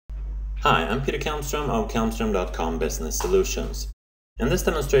Hi, I'm Peter Kalmstrom of kalmstrom.com Business Solutions. In this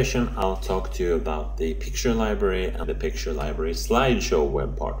demonstration, I'll talk to you about the picture library and the picture library slideshow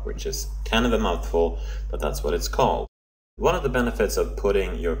web part, which is kind of a mouthful, but that's what it's called. One of the benefits of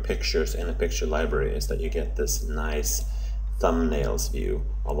putting your pictures in a picture library is that you get this nice thumbnails view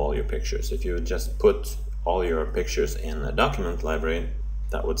of all your pictures. If you just put all your pictures in a document library,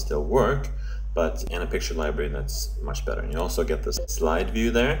 that would still work, but in a picture library, that's much better. And you also get this slide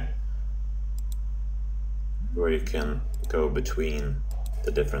view there, where you can go between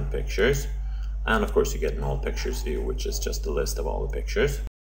the different pictures. And of course you get an all pictures view, which is just a list of all the pictures.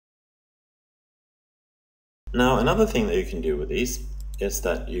 Now another thing that you can do with these is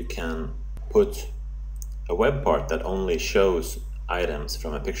that you can put a web part that only shows items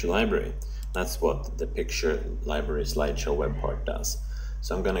from a picture library. That's what the picture library slideshow web part does.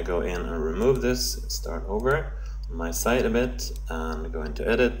 So I'm going to go in and remove this, start over on my site a bit and go into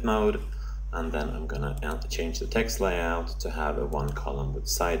edit mode. And then I'm going to change the text layout to have a one column with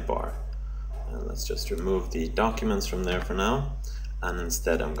sidebar. And let's just remove the documents from there for now. And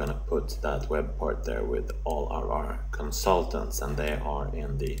instead I'm going to put that web part there with all our consultants, and they are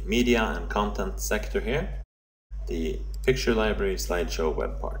in the media and content sector here. The picture library slideshow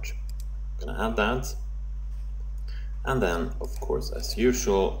web part. I'm going to add that. And then of course, as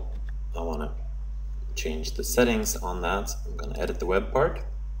usual, I want to change the settings on that. I'm going to edit the web part.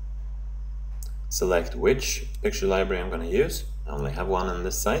 Select which picture library I'm going to use. I only have one on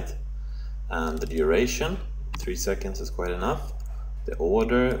this site. And the duration, 3 seconds is quite enough. The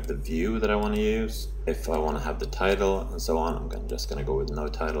order, the view that I want to use. If I want to have the title and so on, I'm just going to go with no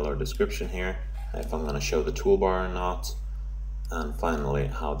title or description here. If I'm going to show the toolbar or not. And finally,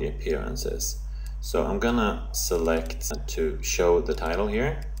 how the appearance is. So I'm going to select to show the title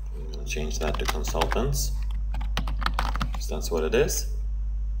here. I'm going to change that to consultants, because that's what it is.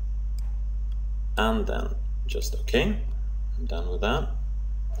 And then just OK. I'm done with that.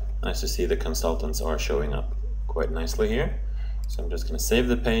 Nice to see the consultants are showing up quite nicely here. So I'm just going to save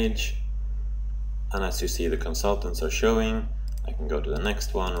the page. And as you see, the consultants are showing. I can go to the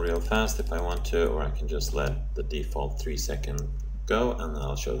next one real fast if I want to, or I can just let the default 3 second go and then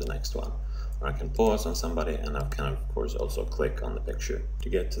I'll show the next one. Or I can pause on somebody and I can of course also click on the picture to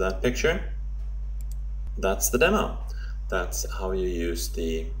get to that picture. That's the demo. That's how you use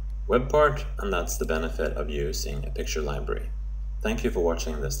the web part, and that's the benefit of using a picture library. Thank you for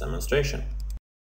watching this demonstration.